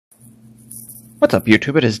What's up,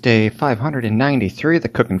 YouTube? It is day 593 of the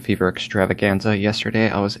Cooking Fever Extravaganza. Yesterday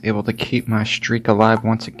I was able to keep my streak alive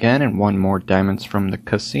once again and won more diamonds from the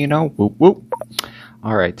casino. Whoop whoop.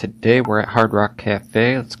 Alright, today we're at Hard Rock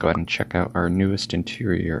Cafe. Let's go ahead and check out our newest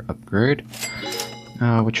interior upgrade,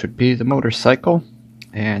 which would be the motorcycle.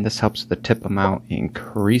 And this helps the tip amount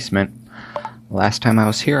increasement. Last time I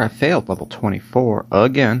was here I failed level 24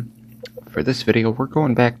 again. For this video, we're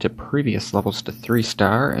going back to previous levels to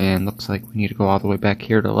 3-star, and looks like we need to go all the way back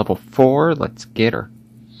here to level 4. Let's get her.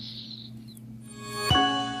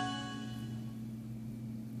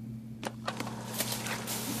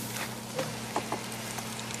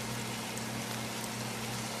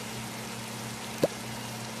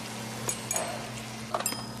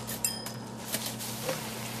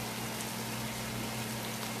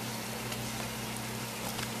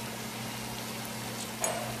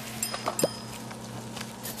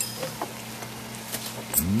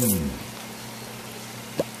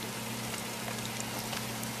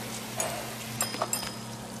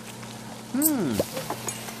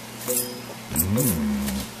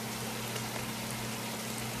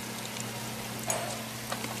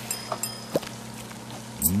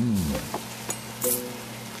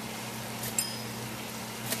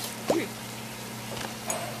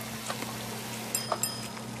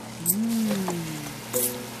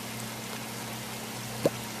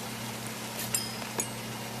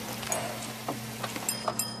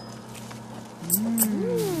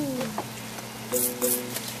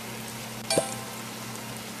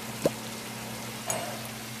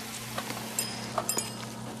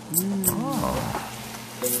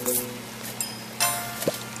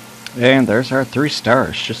 And there's our 3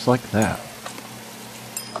 stars, just like that.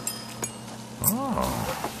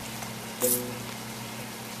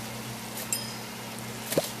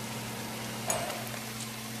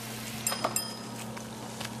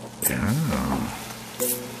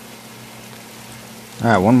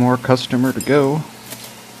 Alright, one more customer to go.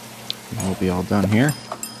 And we'll be all done here.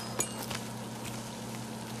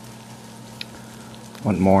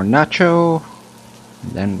 One more nacho,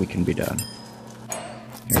 and then we can be done.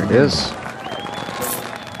 Here it is.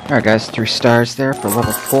 Alright guys, 3 stars there for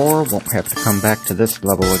level 4. Won't have to come back to this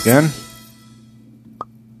level again.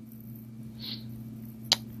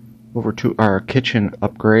 Over to our kitchen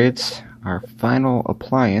upgrades. Our final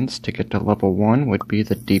appliance to get to level 1 would be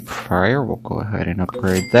the deep fryer. We'll go ahead and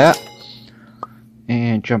upgrade that.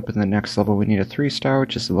 And jump in the next level. We need a 3-star,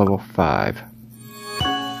 which is level 5.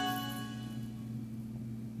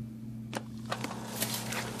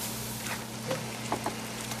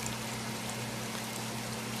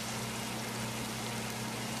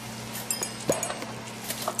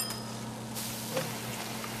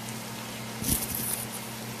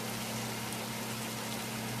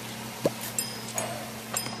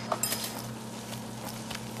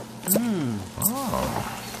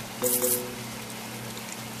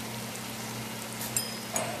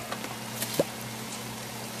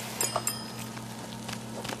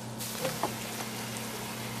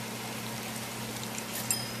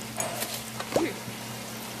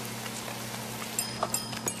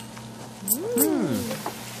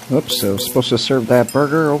 Oops, so supposed to serve that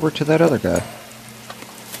burger over to that other guy.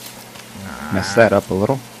 Messed that up a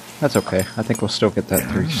little. That's okay. I think we'll still get that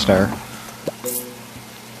 3-star.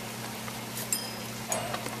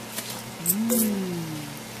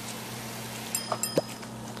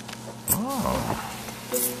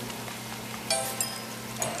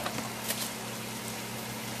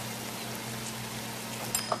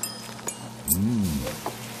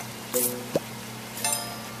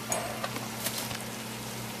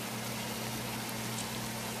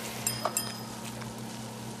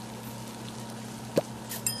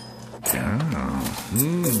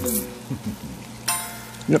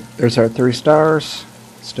 Yep, there's our 3 stars.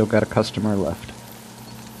 Still got a customer left.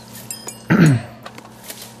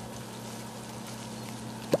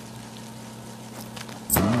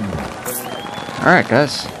 Alright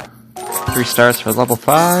guys, 3 stars for level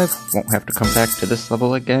 5. Won't have to come back to this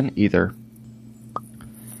level again either.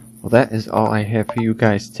 Well, that is all I have for you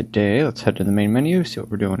guys today. Let's head to the main menu, see what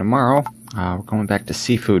we're doing tomorrow. We're going back to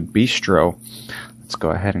Seafood Bistro. Let's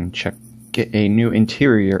go ahead and get a new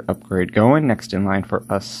interior upgrade going. Next in line for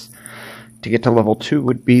us to get to level 2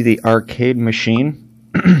 would be the arcade machine.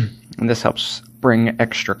 And this helps bring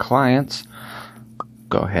extra clients.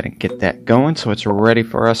 Go ahead and get that going so it's ready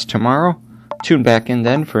for us tomorrow. Tune back in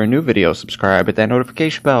then for a new video. Subscribe, hit that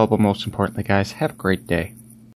notification bell, but most importantly guys, have a great day.